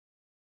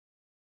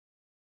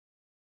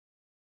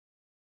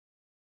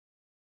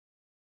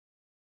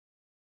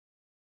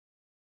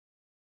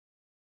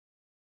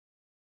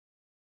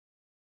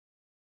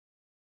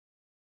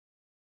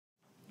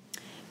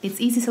It's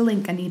easy to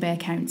link an eBay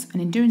account,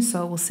 and in doing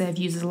so will save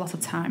users a lot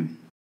of time.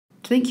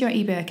 To link your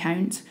eBay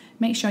account,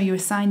 make sure you are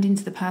signed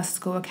into the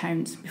Parcel2Go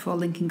account before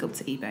linking up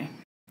to eBay.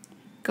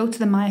 Go to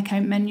the My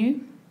Account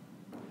menu,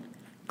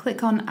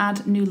 click on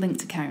Add New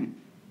Linked Account.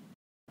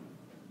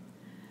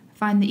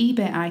 Find the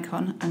eBay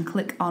icon and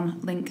click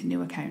on Link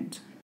New Account.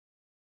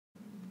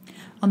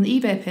 On the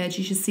eBay page,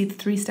 you should see the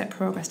 3-step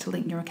progress to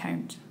link your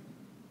account.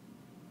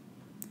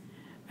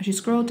 As you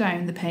scroll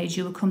down the page,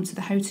 you will come to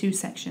the How To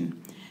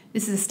section.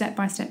 This is a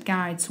step-by-step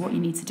guide to what you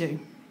need to do.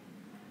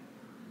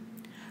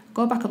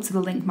 Go back up to the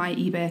Link My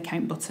eBay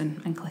Account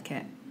button and click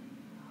it.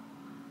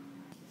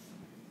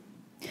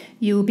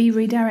 You will be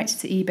redirected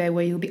to eBay,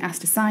 where you will be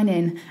asked to sign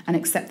in and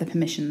accept the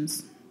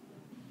permissions.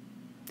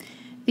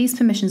 These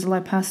permissions allow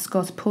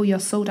Parcel2Go to pull your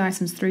sold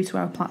items through to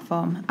our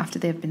platform after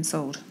they have been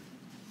sold.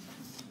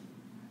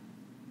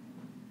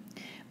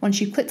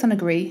 Once you've clicked on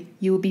Agree,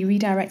 you will be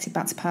redirected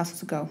back to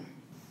Parcel2Go.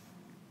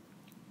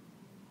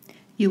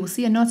 You will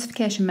see a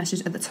notification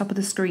message at the top of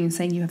the screen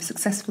saying you have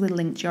successfully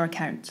linked your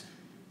account.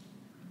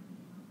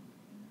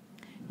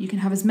 You can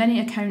have as many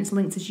accounts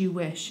linked as you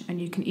wish, and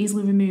you can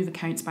easily remove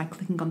accounts by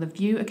clicking on the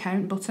View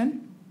Account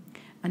button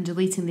and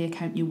deleting the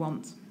account you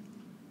want.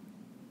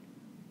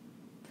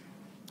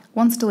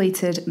 Once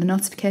deleted, the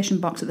notification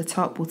box at the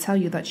top will tell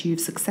you that you've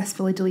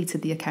successfully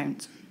deleted the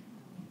account.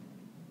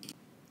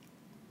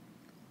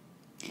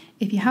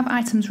 If you have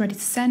items ready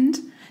to send,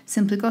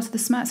 simply go to the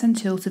Smart Send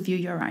tool to view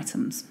your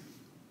items.